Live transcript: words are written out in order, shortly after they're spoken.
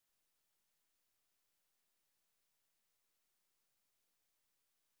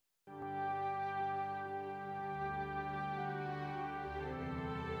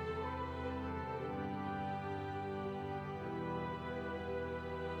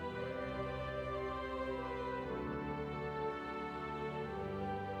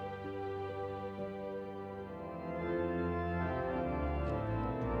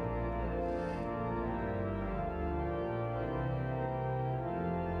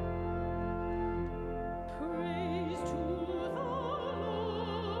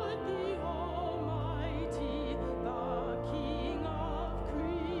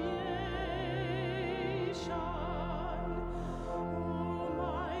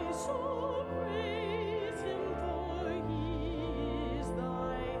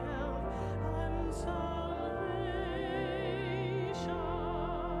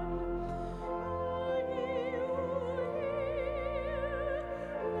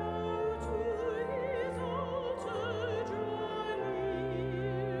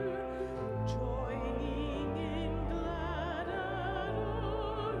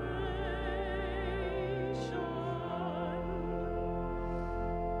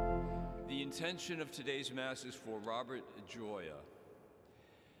intention of today's Mass is for Robert Joya.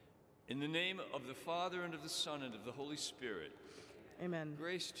 In the name of the Father, and of the Son, and of the Holy Spirit. Amen.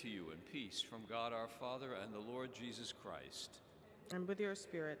 Grace to you and peace from God our Father and the Lord Jesus Christ. And with your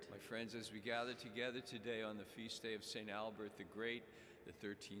spirit. My friends, as we gather together today on the feast day of St. Albert the Great, the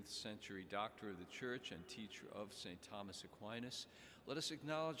 13th century doctor of the Church and teacher of St. Thomas Aquinas, let us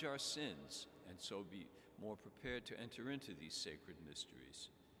acknowledge our sins and so be more prepared to enter into these sacred mysteries.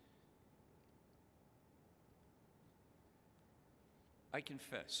 I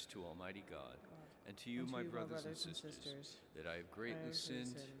confess to Almighty God and to you, my brothers and sisters, that I have greatly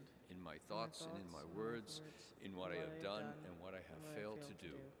sinned in my thoughts and in my words, in what I have done and what I have failed to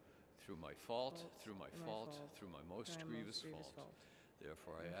do, through my fault, through my most grievous fault.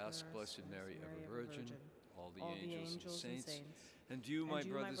 Therefore I ask, Blessed Mary, ever Virgin, all the angels and saints, and you, my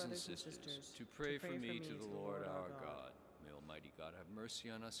brothers and sisters, to pray for me to the Lord our God. May Almighty God have mercy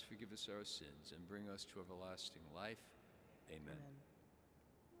on us, forgive us our sins, and bring us to everlasting life. Amen.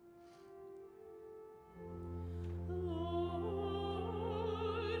 Lord,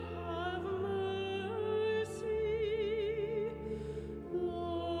 have mercy.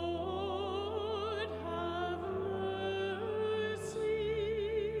 Lord, have mercy.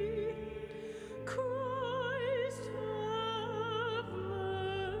 Christ, have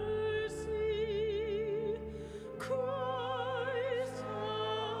mercy. Christ,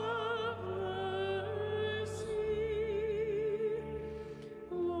 have mercy.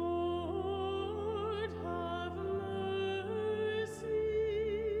 Lord, have mercy.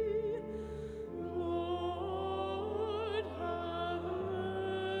 Lord, have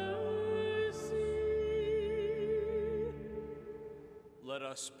mercy. Let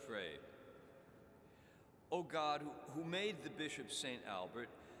us pray. O God, who made the Bishop St. Albert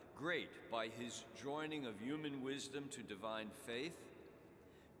great by his joining of human wisdom to divine faith,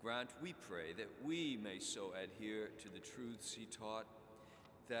 grant, we pray, that we may so adhere to the truths he taught,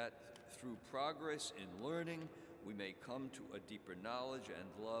 that through progress in learning we may come to a deeper knowledge and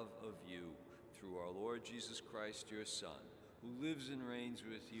love of you, through our Lord Jesus Christ, your Son, who lives and reigns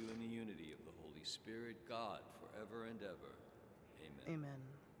with you in the unity of the Holy Spirit, God, forever and ever. Amen. Amen.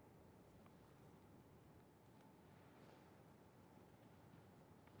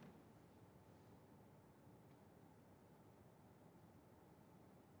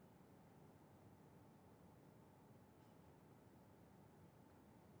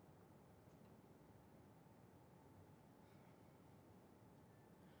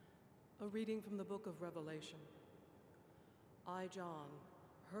 A reading from the book of Revelation. I, John,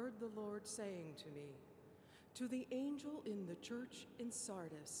 heard the Lord saying to me, to the angel in the church in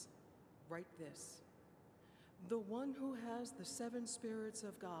Sardis, write this: the one who has the 7 spirits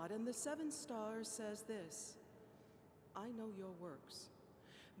of God and the 7 stars says this: I know your works,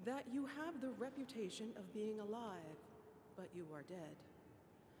 that you have the reputation of being alive, but you are dead.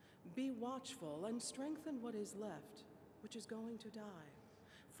 Be watchful and strengthen what is left, which is going to die.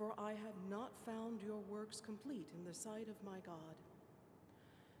 For I have not found your works complete in the sight of my God.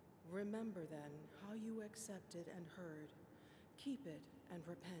 Remember then how you accepted and heard. Keep it and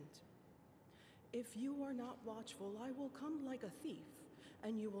repent. If you are not watchful, I will come like a thief,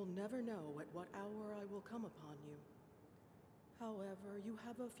 and you will never know at what hour I will come upon you. However, you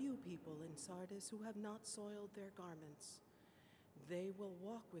have a few people in Sardis who have not soiled their garments. They will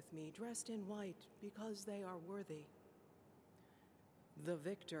walk with me dressed in white because they are worthy. The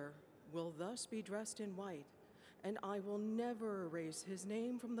victor will thus be dressed in white, and I will never erase his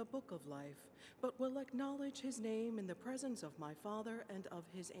name from the book of life, but will acknowledge his name in the presence of my Father and of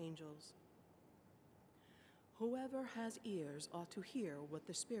his angels. Whoever has ears ought to hear what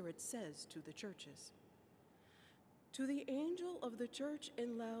the Spirit says to the churches. To the angel of the church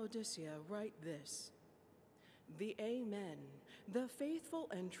in Laodicea write this: the Amen, the faithful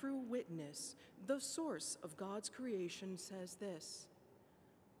and true witness, the source of God's creation says this: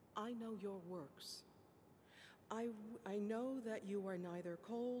 I know your works. I know that you are neither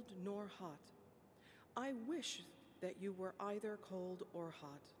cold nor hot. I wish that you were either cold or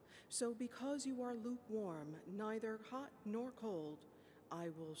hot. So because you are lukewarm, neither hot nor cold, I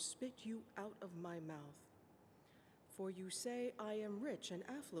will spit you out of my mouth. For you say, I am rich and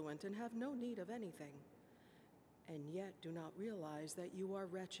affluent and have no need of anything, and yet do not realize that you are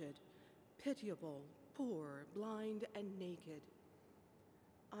wretched, pitiable, poor, blind, and naked.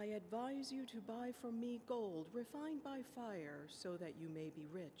 I advise you to buy from me gold refined by fire, so that you may be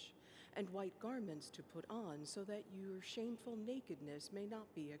rich, and white garments to put on, so that your shameful nakedness may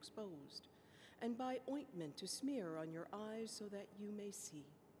not be exposed, and buy ointment to smear on your eyes, so that you may see.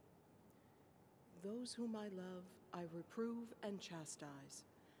 Those whom I love, I reprove and chastise.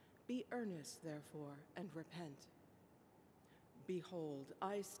 Be earnest, therefore, and repent. Behold,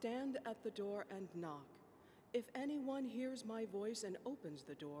 I stand at the door and knock. If anyone hears my voice and opens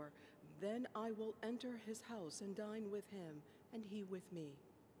the door, then I will enter his house and dine with him, and he with me.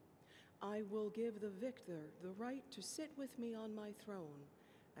 I will give the victor the right to sit with me on my throne,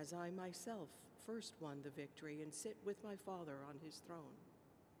 as I myself first won the victory and sit with my Father on his throne.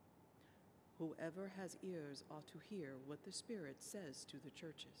 Whoever has ears ought to hear what the Spirit says to the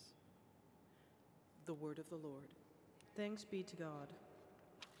churches. The word of the Lord. Thanks be to God.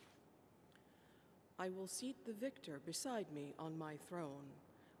 I will seat the victor beside me on my throne.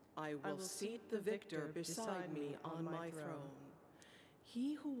 I will seat the victor beside me on my throne.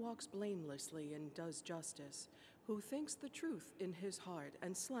 He who walks blamelessly and does justice, who thinks the truth in his heart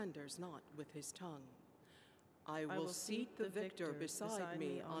and slanders not with his tongue. I will seat the victor beside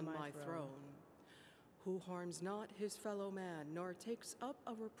me on my throne. Who harms not his fellow man, nor takes up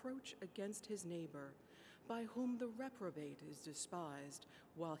a reproach against his neighbor, by whom the reprobate is despised,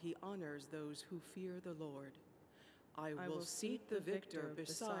 while he honors those who fear the Lord. I will seat the victor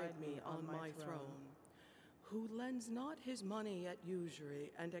beside me on my throne, who lends not his money at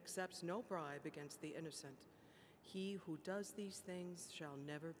usury and accepts no bribe against the innocent. He who does these things shall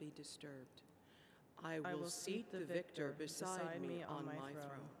never be disturbed. I will seat the victor beside me on my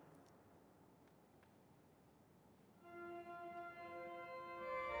throne.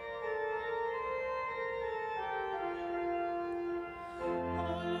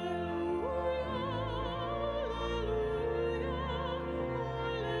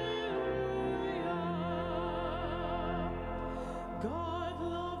 God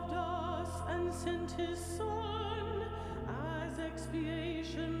loved us and sent his Son as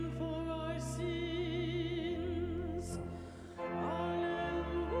expiation for our sins. Alleluia,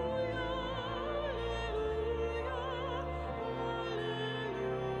 alleluia,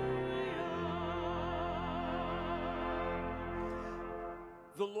 alleluia.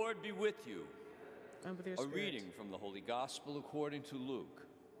 The Lord be with you. And with your A spirit. reading from the Holy Gospel according to Luke.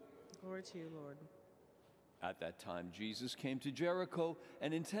 Glory to you, Lord. At that time, Jesus came to Jericho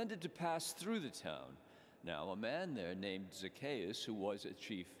and intended to pass through the town. Now, a man there named Zacchaeus, who was a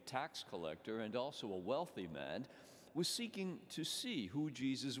chief tax collector and also a wealthy man, was seeking to see who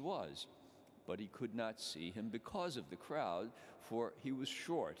Jesus was. But he could not see him because of the crowd, for he was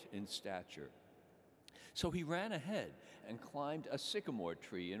short in stature. So he ran ahead and climbed a sycamore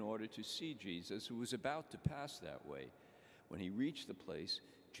tree in order to see Jesus, who was about to pass that way. When he reached the place,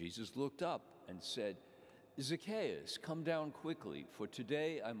 Jesus looked up and said, "Zacchaeus, come down quickly, for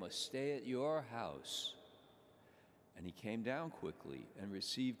today I must stay at your house." And he came down quickly and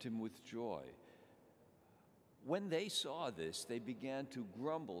received him with joy. When they saw this, they began to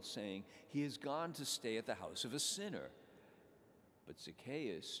grumble, saying, "He has gone to stay at the house of a sinner." But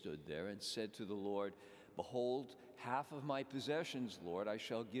Zacchaeus stood there and said to the Lord, "Behold, half of my possessions, Lord, I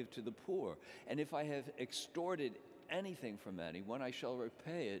shall give to the poor. And if I have extorted anything from anyone, I shall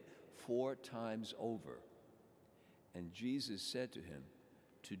repay it 4 times over." And Jesus said to him,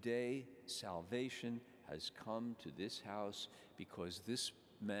 "Today salvation has come to this house, because this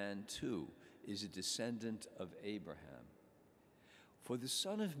man too is a descendant of Abraham. For the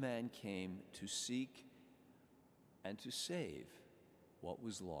Son of Man came to seek and to save what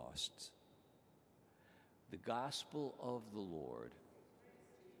was lost." The Gospel of the Lord.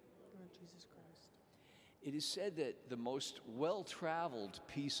 Lord Jesus Christ. It is said that the most well-traveled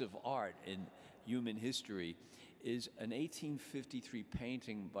piece of art in human history is an 1853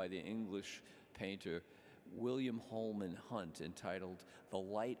 painting by the English painter William Holman Hunt entitled "The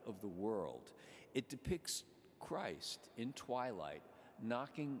Light of the World." It depicts Christ in twilight,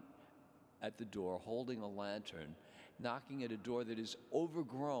 knocking at the door, holding a lantern, knocking at a door that is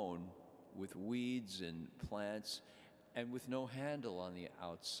overgrown with weeds and plants and with no handle on the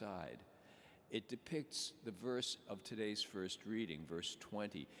outside. It depicts the verse of today's first reading, verse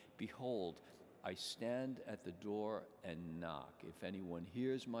 20. "Behold, I stand at the door and knock. If anyone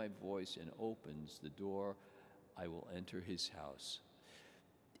hears my voice and opens the door, I will enter his house."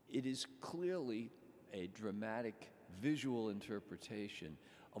 It is clearly a dramatic visual interpretation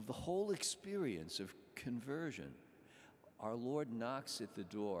of the whole experience of conversion. Our Lord knocks at the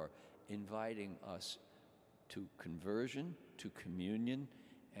door, inviting us to conversion, to communion,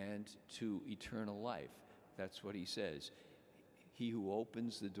 and to eternal life. That's what he says. "He who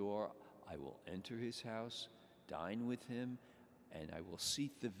opens the door, I will enter his house, dine with him, and I will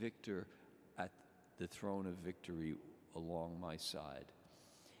seat the victor at the throne of victory along my side."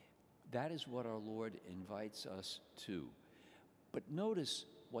 That is what our Lord invites us to. But notice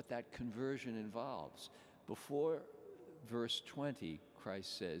what that conversion involves. Before verse 20,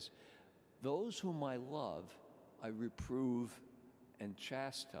 Christ says, "Those whom I love, I reprove and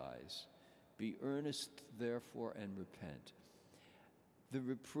chastise. Be earnest, therefore, and repent." The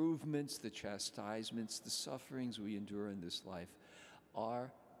reprovements, the chastisements, the sufferings we endure in this life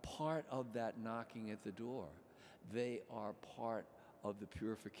are part of that knocking at the door. They are part of the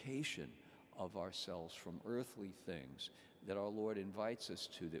purification of ourselves from earthly things that our Lord invites us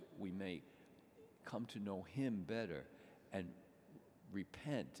to, that we may come to know Him better and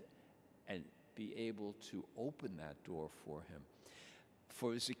repent and be able to open that door for Him.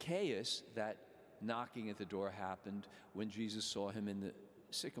 For Zacchaeus, that knocking at the door happened when Jesus saw him in the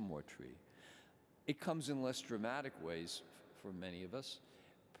sycamore tree. It comes in less dramatic ways for many of us.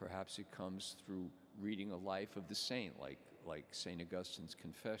 Perhaps it comes through reading a life of the saint, like St. Augustine's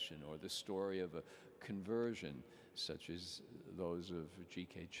Confession, or the story of a conversion, such as those of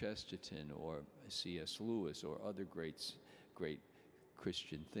G.K. Chesterton or C.S. Lewis or other great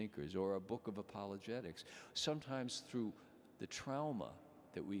Christian thinkers, or a book of apologetics. Sometimes through the trauma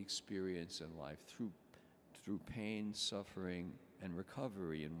that we experience in life, through pain, suffering, and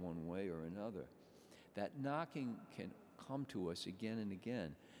recovery in one way or another. That knocking can come to us again and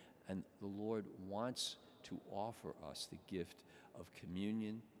again, and the Lord wants to offer us the gift of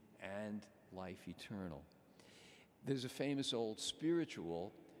communion and life eternal. There's a famous old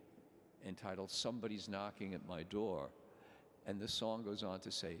spiritual entitled "Somebody's Knocking at My Door," and the song goes on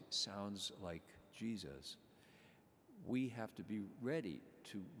to say, "Sounds like Jesus." We have to be ready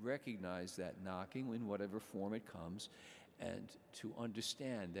to recognize that knocking in whatever form it comes, and to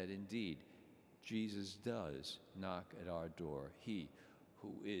understand that indeed Jesus does knock at our door. He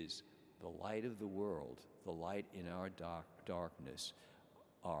who is the light of the world, the light in our darkness,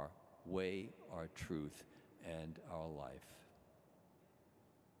 our way, our truth, and our life.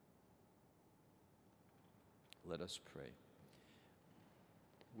 Let us pray.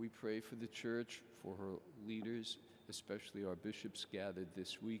 We pray for the church, for her leaders, especially our bishops gathered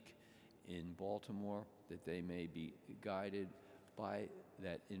this week in Baltimore, that they may be guided by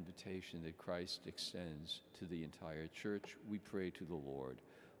that invitation that Christ extends to the entire church. We pray to the Lord.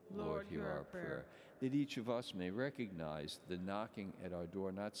 Lord, hear our prayer. That each of us may recognize the knocking at our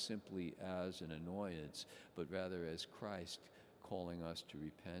door not simply as an annoyance, but rather as Christ calling us to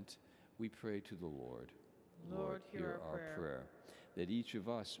repent. We pray to the Lord. Lord, hear our prayer. That each of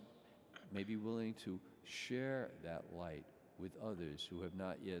us may be willing to share that light with others who have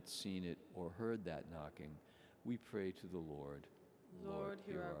not yet seen it or heard that knocking. We pray to the Lord. Lord,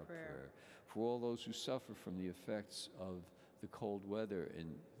 hear our prayer. For all those who suffer from the effects of the cold weather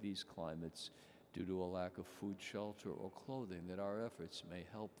in these climates due to a lack of food, shelter, or clothing, that our efforts may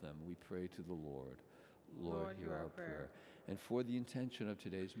help them, we pray to the Lord. Lord, hear our prayer. And for the intention of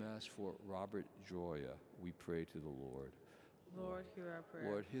today's Mass, for Robert Joya, we pray to the Lord. Lord, hear our prayer.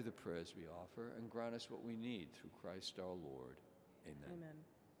 Lord, hear the prayers we offer and grant us what we need through Christ our Lord. Amen. Amen.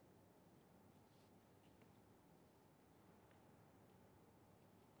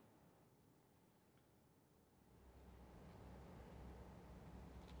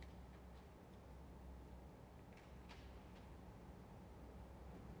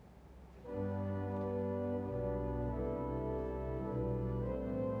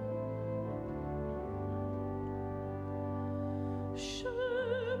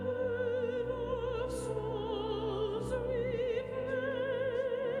 Shepherd of souls, refresh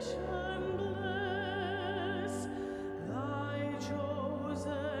and bless thy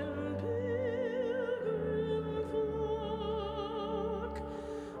chosen pilgrim flock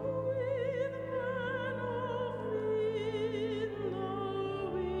with manna in the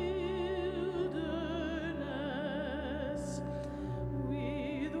wilderness,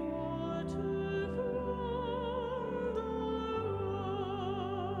 with water from the rock.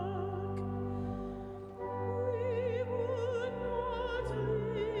 We would not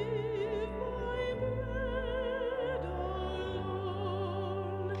live by bread alone,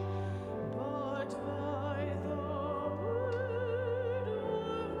 but by the word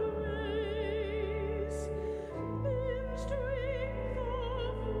of grace, in strength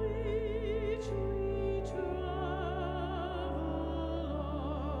of which we travel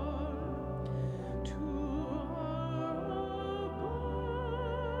on to our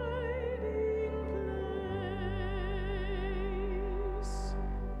abiding place.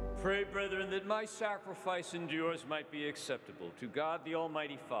 Pray, brethren, that my sacrifice and yours might be acceptable to God the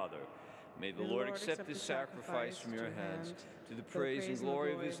Almighty Father. May the Lord accept this sacrifice from your hands to the praise and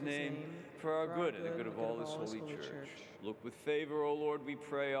glory of his name, for our good and the good of all his holy church. Look with favor, O Lord, we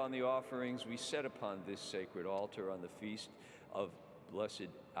pray, on the offerings we set upon this sacred altar on the feast of Blessed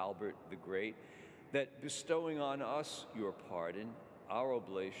Albert the Great. that bestowing on us your pardon, our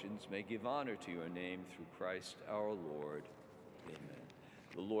oblations may give honor to your name through Christ our Lord. Amen.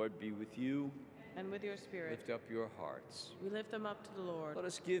 The Lord be with you. And with your spirit. Lift up your hearts. We lift them up to the Lord. Let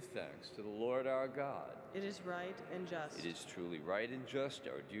us give thanks to the Lord our God. It is right and just. It is truly right and just,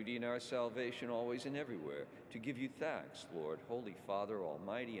 our duty and our salvation always and everywhere, to give you thanks, Lord, Holy Father,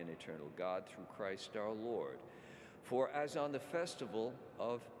 Almighty and eternal God, through Christ our Lord. For as on the festival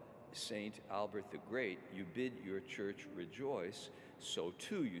of Saint Albert the Great, you bid your church rejoice, so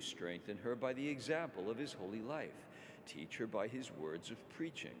too you strengthen her by the example of his holy life. Teach her by his words of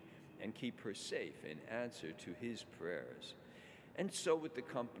preaching, and keep her safe in answer to his prayers. And so with the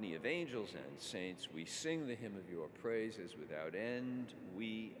company of angels and saints, we sing the hymn of your praise as without end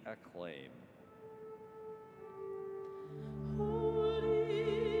we acclaim.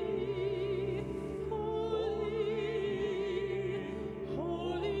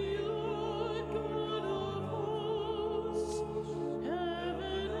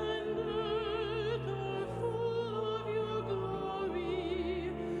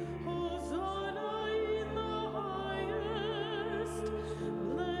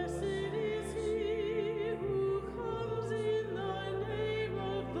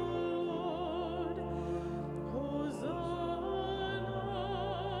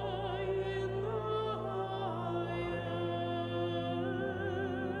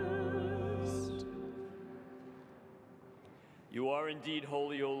 You are indeed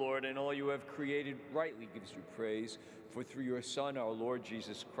holy, O Lord, and all you have created rightly gives you praise. For through your Son, our Lord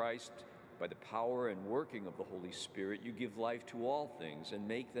Jesus Christ, by the power and working of the Holy Spirit, you give life to all things and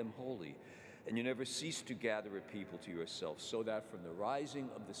make them holy. And you never cease to gather a people to yourself, so that from the rising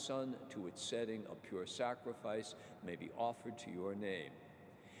of the sun to its setting, a pure sacrifice may be offered to your name.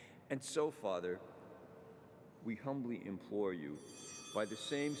 And so, Father, we humbly implore you, by the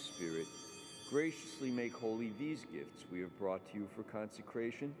same Spirit, graciously make holy these gifts we have brought to you for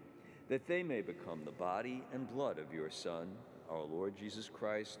consecration, that they may become the body and blood of your Son, our Lord Jesus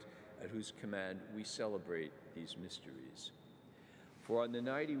Christ, at whose command we celebrate these mysteries. For on the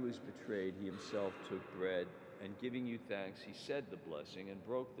night he was betrayed, he himself took bread, and giving you thanks, he said the blessing and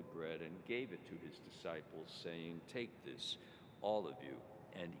broke the bread and gave it to his disciples, saying, "Take this, all of you,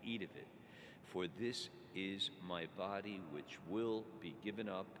 and eat of it, for this is my body which will be given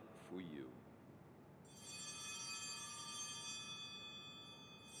up for you."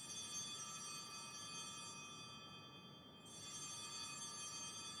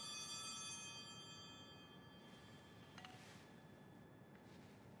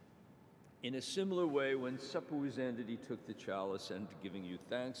 In a similar way, when supper was ended, he took the chalice, and giving you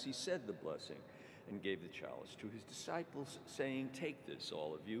thanks, he said the blessing, and gave the chalice to his disciples, saying, "Take this,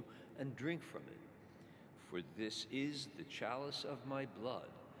 all of you, and drink from it. For this is the chalice of my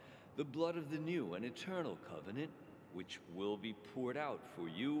blood, the blood of the new and eternal covenant, which will be poured out for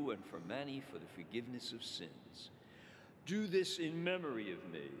you and for many for the forgiveness of sins. Do this in memory of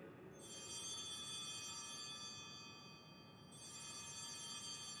me."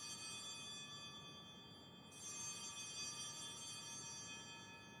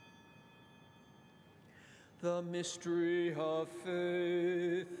 The mystery of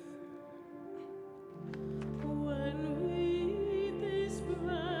faith. When we eat this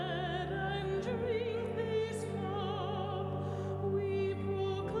bread and drink this cup, we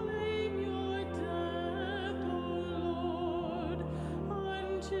proclaim your death, O Lord,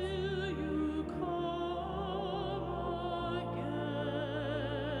 until you come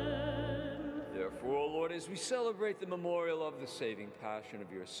again. Therefore, O Lord, as we celebrate the memorial of the saving passion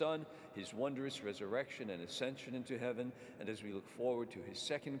of your Son, his wondrous resurrection and ascension into heaven, and as we look forward to his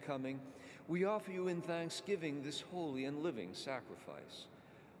second coming, we offer you in thanksgiving this holy and living sacrifice.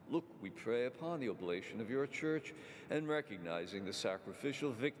 Look, we pray, upon the oblation of your church, and recognizing the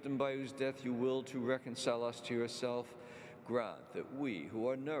sacrificial victim by whose death you will to reconcile us to yourself, grant that we, who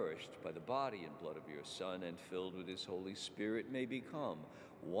are nourished by the body and blood of your Son and filled with his Holy Spirit, may become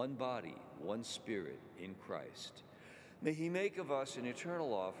one body, one spirit in Christ. May he make of us an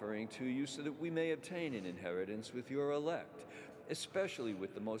eternal offering to you, so that we may obtain an inheritance with your elect, especially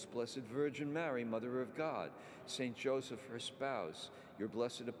with the most blessed Virgin Mary, Mother of God, Saint Joseph, her spouse, your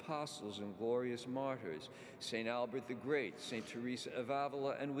blessed apostles and glorious martyrs, Saint Albert the Great, Saint Teresa of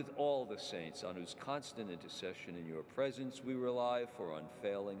Avila, and with all the saints on whose constant intercession in your presence we rely for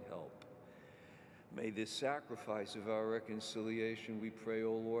unfailing help. May this sacrifice of our reconciliation, we pray,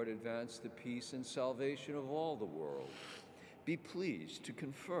 O Lord, advance the peace and salvation of all the world. Be pleased to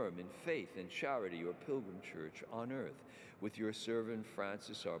confirm in faith and charity your pilgrim church on earth, with your servant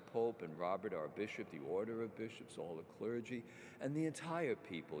Francis, our Pope, and Robert, our Bishop, the order of bishops, all the clergy, and the entire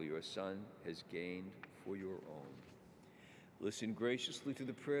people your Son has gained for your own. Listen graciously to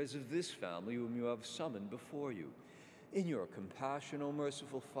the prayers of this family whom you have summoned before you. In your compassion, O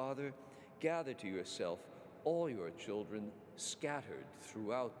merciful Father, gather to yourself all your children scattered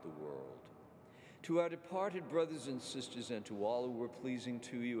throughout the world. To our departed brothers and sisters and to all who were pleasing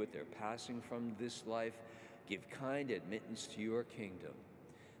to you at their passing from this life, give kind admittance to your kingdom.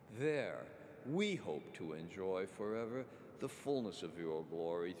 There we hope to enjoy forever the fullness of your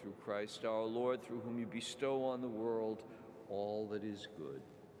glory through Christ our Lord, through whom you bestow on the world all that is good.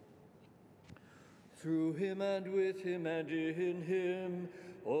 Through him and with him and in him,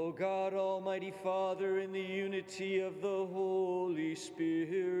 O God, Almighty Father, in the unity of the Holy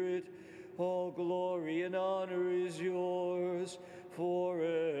Spirit, all glory and honor is yours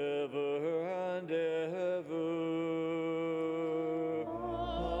forever and ever.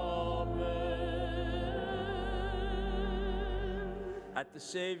 Amen. At the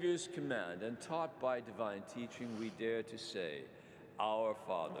Savior's command and taught by divine teaching, we dare to say, Our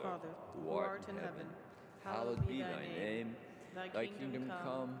Father, who art in heaven, hallowed be thy name. Thy kingdom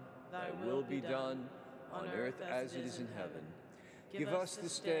come, thy will be done, on earth as it is in heaven. Give us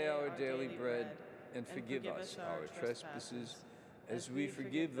this day our daily bread, and forgive us our trespasses, as we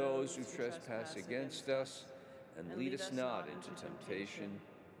forgive those who trespass against us. And lead us not into temptation,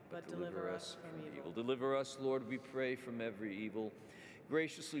 but deliver us from evil. Deliver us, Lord, we pray, from every evil.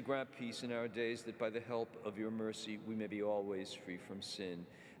 Graciously grant peace in our days, that by the help of your mercy we may be always free from sin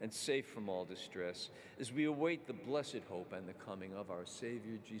and safe from all distress, as we await the blessed hope and the coming of our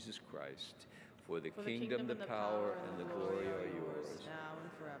Savior, Jesus Christ. For the kingdom, the power, and the glory are yours, now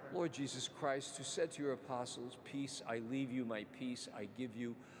and forever. Lord Jesus Christ, who said to your apostles, Peace I leave you, my peace I give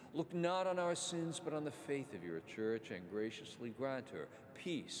you, look not on our sins, but on the faith of your church, and graciously grant her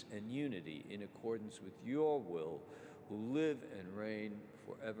peace and unity in accordance with your will, who live and reign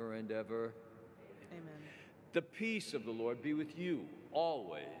forever and ever. Amen. The peace of the Lord be with you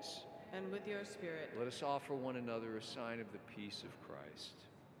always. And with your spirit. Let us offer one another a sign of the peace of Christ.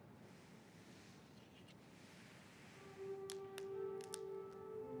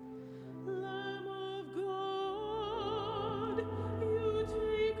 Lamb of God, you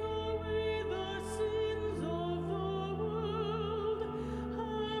take away the sins of the world.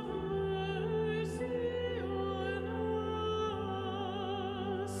 Have mercy on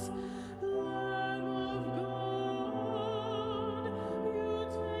us. Lamb of God, you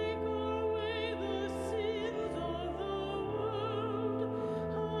take away the sins of the world.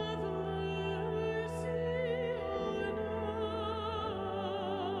 Have mercy on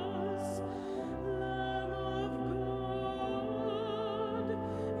us. Lamb of God,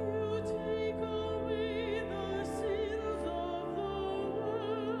 you take away the sins of the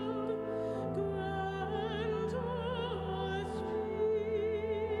world. Grant us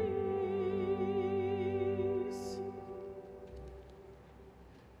peace.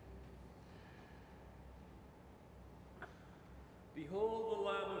 Behold the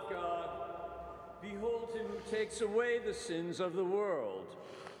Lamb of God. Behold him who takes away the sins of the world.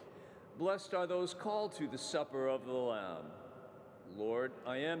 Blessed are those called to the supper of the Lamb. Lord,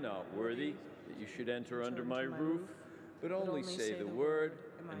 I am not worthy that you should enter under my roof, but only say the word,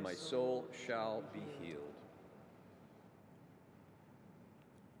 and my soul shall be healed.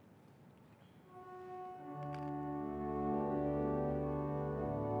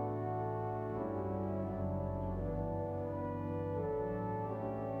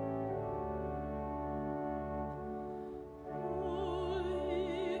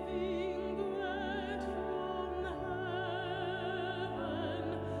 Living bread from heaven,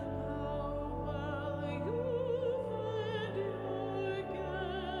 how well you fed your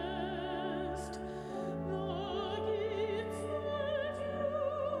guest. The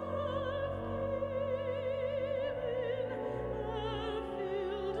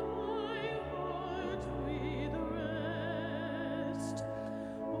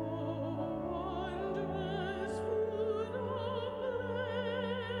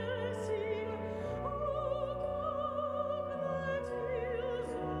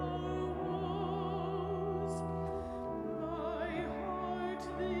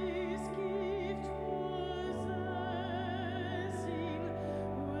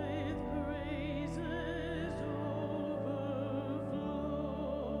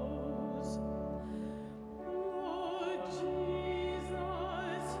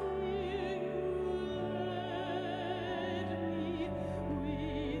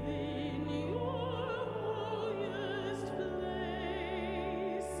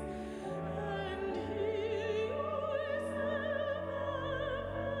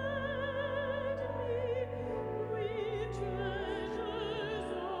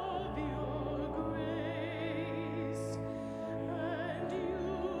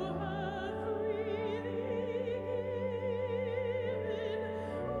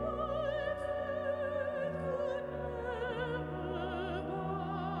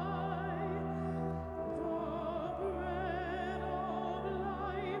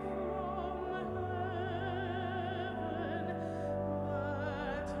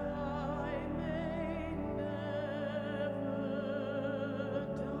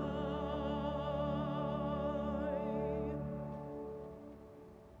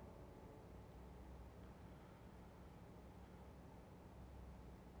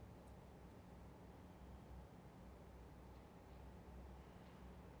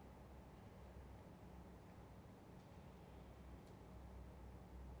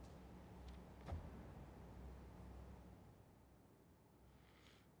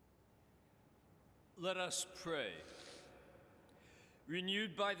Let us pray.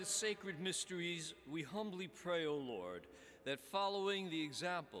 Renewed by the sacred mysteries, we humbly pray, O Lord, that following the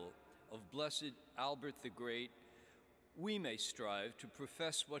example of blessed Albert the Great, we may strive to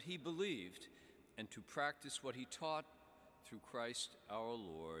profess what he believed and to practice what he taught through Christ our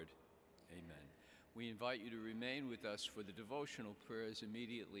Lord. Amen. We invite you to remain with us for the devotional prayers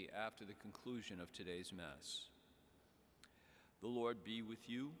immediately after the conclusion of today's Mass. The Lord be with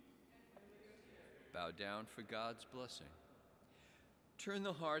you. Bow down for God's blessing. Turn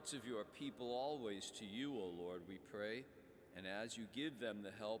the hearts of your people always to you, O Lord, we pray, and as you give them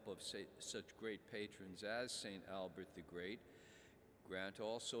the help of such great patrons as St. Albert the Great, grant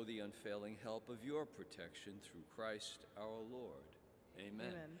also the unfailing help of your protection through Christ our Lord.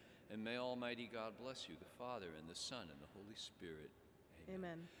 Amen. Amen. And may Almighty God bless you, the Father, and the Son, and the Holy Spirit.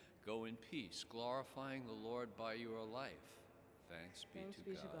 Amen. Go in peace, glorifying the Lord by your life. Thanks be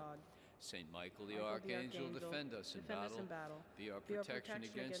to God. Saint Michael the Archangel, defend us in battle. Be our protection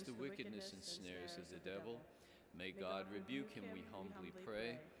against the wickedness and snares of the devil. May God rebuke him, we humbly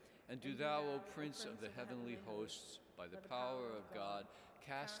pray. And do thou, O Prince of the heavenly hosts, by the power of God,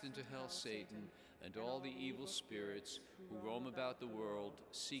 cast into hell Satan and all the evil spirits who roam about the world,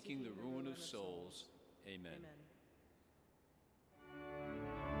 seeking the ruin of souls. Amen.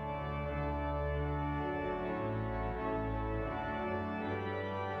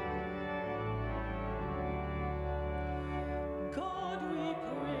 God, we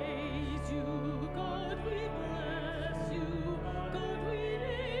praise you. God, we bless you. God, we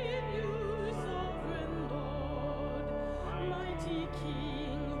name you sovereign Lord, mighty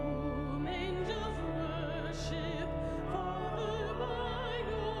King, whom angels worship, Father, by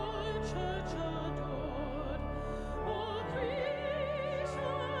your church adored. All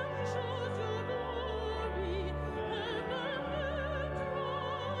creation shows your glory, heaven and earth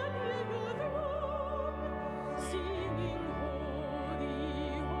near your throne, singing holy,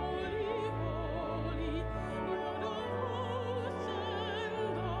 holy, holy, Lord of hosts and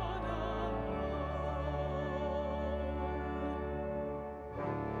God alone.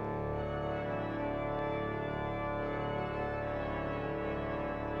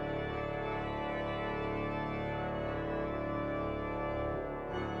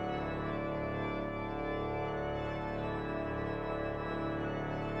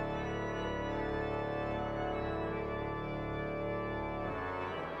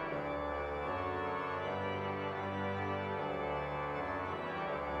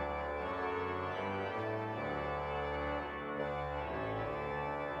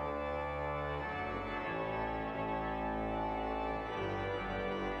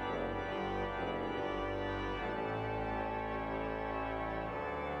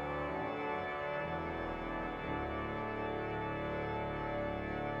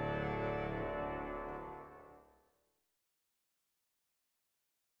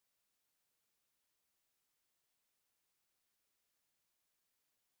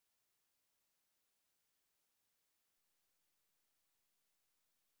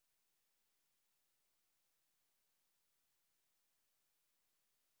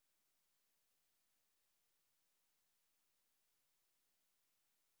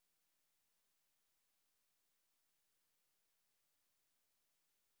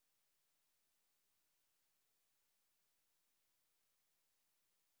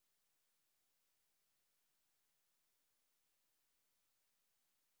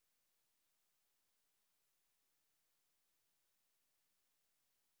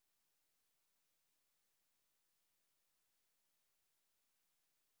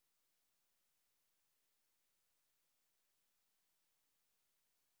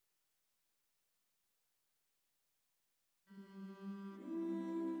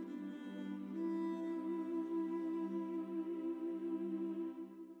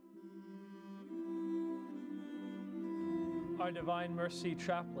 Our Divine Mercy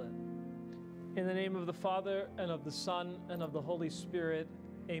Chaplet. In the name of the Father, and of the Son, and of the Holy Spirit.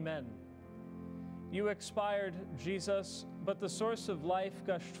 Amen. You expired, Jesus, but the source of life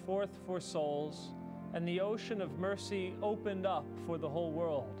gushed forth for souls, and the ocean of mercy opened up for the whole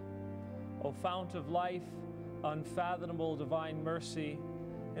world. O fount of life, unfathomable divine mercy,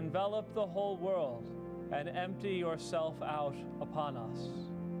 envelop the whole world and empty yourself out upon us.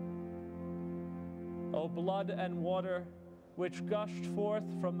 O blood and water, which gushed forth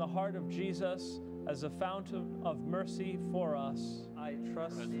from the heart of Jesus as a fountain of mercy for us, I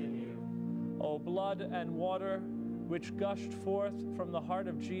trust in you. O blood and water, which gushed forth from the heart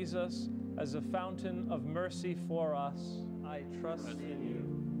of Jesus as a fountain of mercy for us, I trust in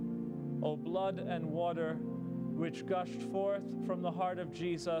you. O blood and water, which gushed forth from the heart of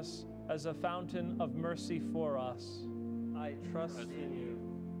Jesus as a fountain of mercy for us. I trust in you.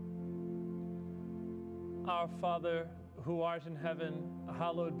 Our Father, who art in heaven,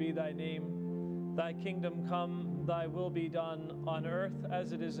 hallowed be thy name. Thy kingdom come, thy will be done, on earth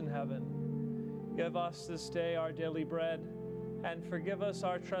as it is in heaven. Give us this day our daily bread, and forgive us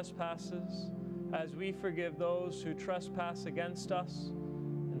our trespasses, as we forgive those who trespass against us.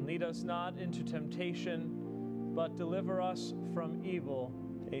 And lead us not into temptation, but deliver us from evil.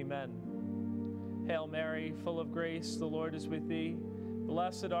 Amen. Hail Mary, full of grace, the Lord is with thee.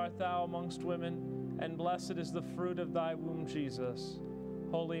 Blessed art thou amongst women, and blessed is the fruit of thy womb, Jesus.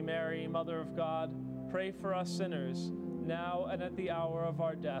 Holy Mary, Mother of God, pray for us sinners, now and at the hour of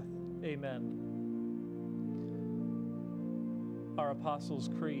our death. Amen. Our Apostles'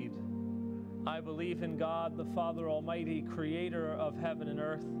 Creed. I believe in God, the Father Almighty, creator of heaven and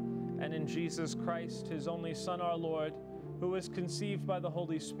earth, and in Jesus Christ, his only Son, our Lord, who was conceived by the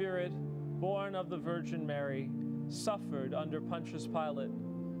Holy Spirit, born of the Virgin Mary, suffered under Pontius Pilate,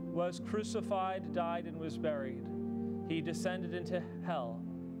 was crucified, died, and was buried. He descended into hell.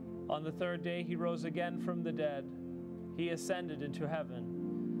 On the third day he rose again from the dead. He ascended into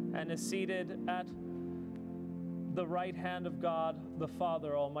heaven, and is seated at the right hand of God, the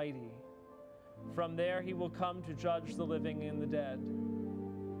Father Almighty. From there he will come to judge the living and the dead.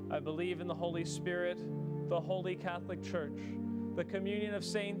 I believe in the Holy Spirit, the Holy Catholic Church, the communion of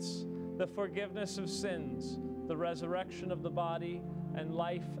saints, the forgiveness of sins, the resurrection of the body, and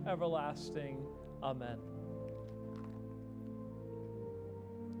life everlasting. Amen.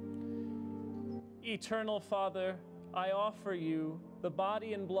 Eternal Father, I offer you the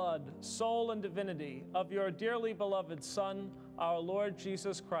body and blood, soul and divinity of your dearly beloved Son, our Lord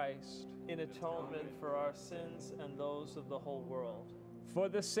Jesus Christ, in atonement for our sins and those of the whole world. For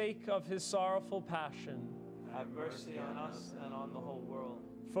the sake of his sorrowful passion, have mercy on us and on the whole world.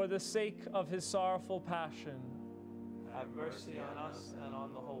 For the sake of his sorrowful passion, have mercy on us and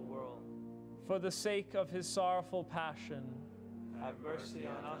on the whole world. For the sake of his sorrowful passion, have mercy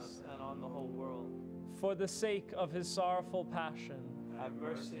on us and on the whole world. For the sake of his sorrowful passion, have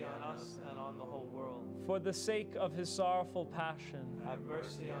mercy on us and on the whole world. For the sake of his sorrowful passion, have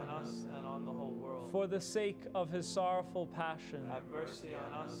mercy on us and on the whole world. For the sake of his sorrowful passion, have mercy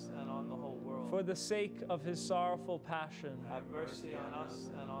on us and on the whole world. For the sake of his sorrowful passion, have mercy on us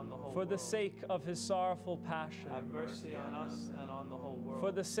and on the whole world. For the sake of his sorrowful passion, have mercy on us and on the whole world.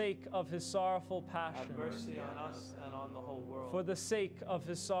 For the sake of his sorrowful passion, have mercy on us and on the whole world. For the sake of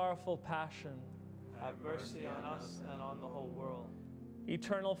his sorrowful passion, have mercy on us and on the whole world.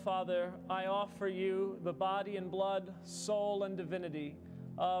 Eternal Father, I offer you the body and blood, soul and divinity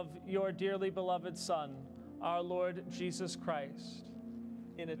of your dearly beloved Son, our Lord Jesus Christ,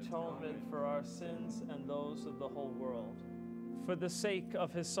 in atonement for our sins and those of the whole world. For the sake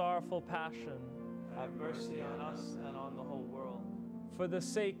of his sorrowful passion, have mercy on us and on the whole world. For the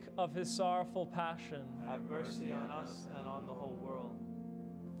sake of his sorrowful passion, have mercy on us and on the whole world.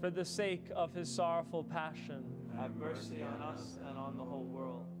 For the sake of his sorrowful passion, have mercy on us and on the whole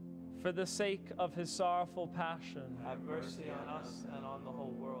world. For the sake of his sorrowful passion, have mercy on us and on the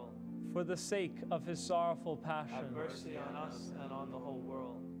whole world. For the sake of his sorrowful passion, have mercy on us and on the whole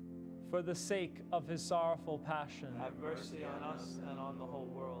world. For the sake of his sorrowful passion, have mercy on us and on the whole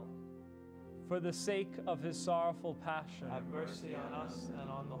world. For the sake of his sorrowful passion, have mercy on us and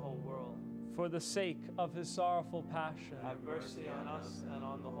on the whole world. For the sake of his sorrowful passion, have mercy on us and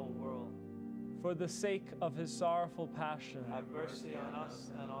on the whole world. For the sake of his sorrowful passion, have mercy on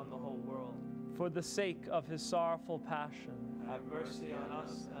us and on the whole world. For the sake of his sorrowful passion, have mercy on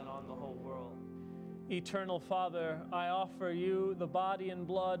us and on the whole world. Eternal Father, I offer you the body and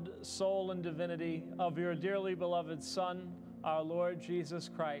blood, soul and divinity of your dearly beloved Son, our Lord Jesus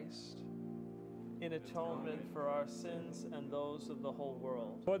Christ, in atonement for our sins and those of the whole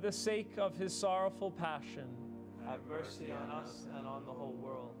world. For the sake of his sorrowful passion, have mercy on us and on the whole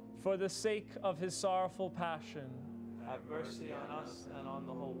world. For the sake of his sorrowful passion, have mercy on us and on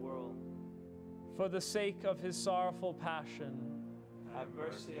the whole world. For the sake of his sorrowful passion, have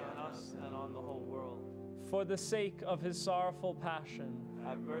mercy on us and on the whole world. For the sake of his sorrowful passion,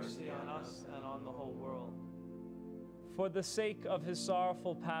 have mercy on us and on the whole world. For the sake of his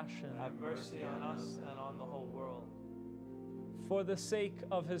sorrowful passion, have mercy on us and on the whole world. For the sake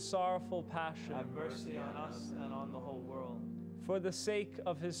of his sorrowful passion, have mercy on us and on the whole world. For the sake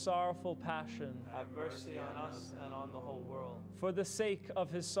of his sorrowful passion, have mercy on us and on the whole world. For the sake of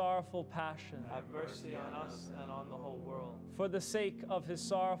his sorrowful passion, have mercy on us and on the whole world. For the sake of his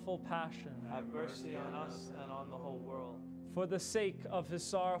sorrowful passion, have mercy on us and on the whole world. For the sake of his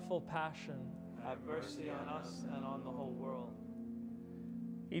sorrowful passion, have mercy on us and on the whole world.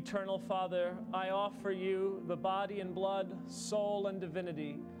 Eternal Father, I offer you the body and blood, soul and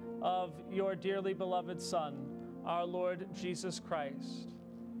divinity of your dearly beloved Son, our Lord Jesus Christ,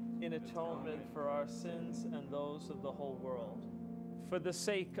 in atonement for our sins and those of the whole world. For the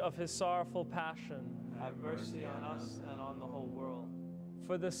sake of his sorrowful passion, have mercy on us and on the whole world.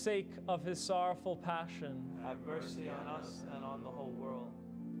 For the sake of his sorrowful passion, have mercy on us and on the whole world.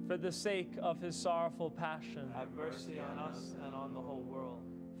 For the sake of his sorrowful passion, have mercy on us and on the whole world.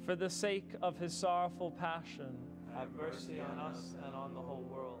 For the sake of his sorrowful passion, have mercy on us and on the whole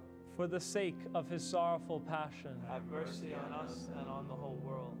world. For the sake of his sorrowful passion, have mercy on us and on the whole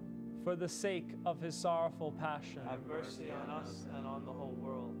world. For the sake of his sorrowful passion, have mercy on us and on the whole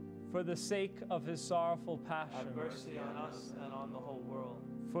world. For the sake of his sorrowful passion, have mercy on us and on the whole world.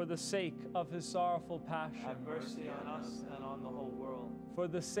 For the sake of his sorrowful passion, have mercy on us and on the whole world. For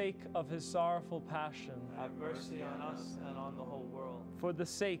the sake of his sorrowful passion, have mercy on us and on the whole world. For the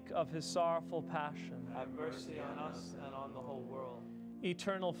sake of his sorrowful passion, have mercy on us and on the whole world.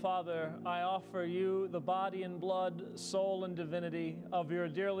 Eternal Father, I offer you the body and blood, soul and divinity of your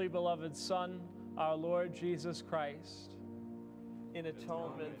dearly beloved Son, our Lord Jesus Christ, in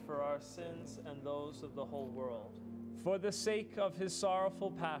atonement for our sins and those of the whole world. For the sake of his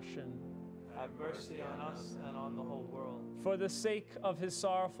sorrowful passion, have mercy on us and on the whole world. For the sake of his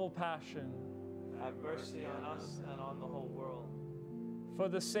sorrowful passion, have mercy on us and on the whole world. For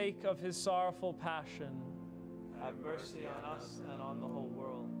the sake of his sorrowful passion, have mercy on us and on the whole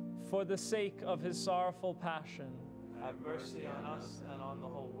world. For the sake of his sorrowful passion, have mercy on us and on the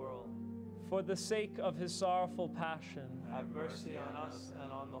whole world. For the sake of his sorrowful passion, have mercy on us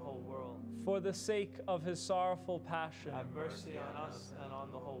and on the whole world. For the sake of his sorrowful passion, have mercy on us and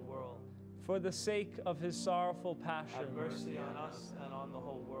on the whole world. For the sake of his sorrowful passion, have mercy on us and on the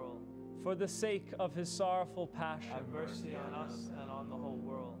whole world. For the sake of his sorrowful passion, have mercy on us and on the whole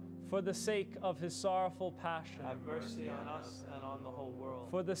world. For the sake of his sorrowful passion, have mercy on us and on the whole world.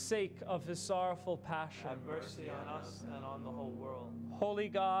 For the sake of his sorrowful passion, have mercy on us and on the whole world. Holy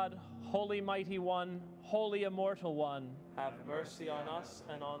God, Holy Mighty One, Holy Immortal One, have mercy on us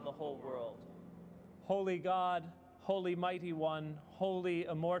and on the whole world. Holy God, Holy Mighty One, Holy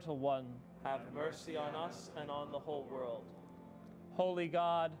Immortal One, have mercy on us and on the whole world. Holy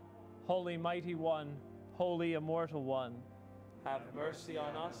God, Holy Mighty One, Holy Immortal One, have mercy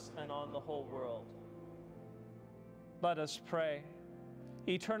on us and on the whole world. Let us pray.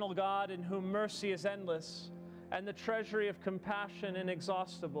 Eternal God, in whom mercy is endless and the treasury of compassion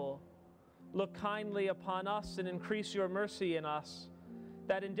inexhaustible, look kindly upon us and increase your mercy in us,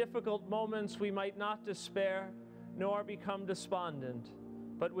 that in difficult moments we might not despair nor become despondent,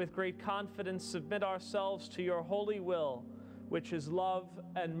 but with great confidence submit ourselves to your holy will, which is love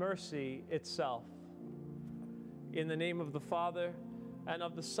and mercy itself. In the name of the Father, and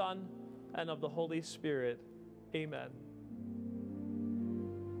of the Son, and of the Holy Spirit. Amen.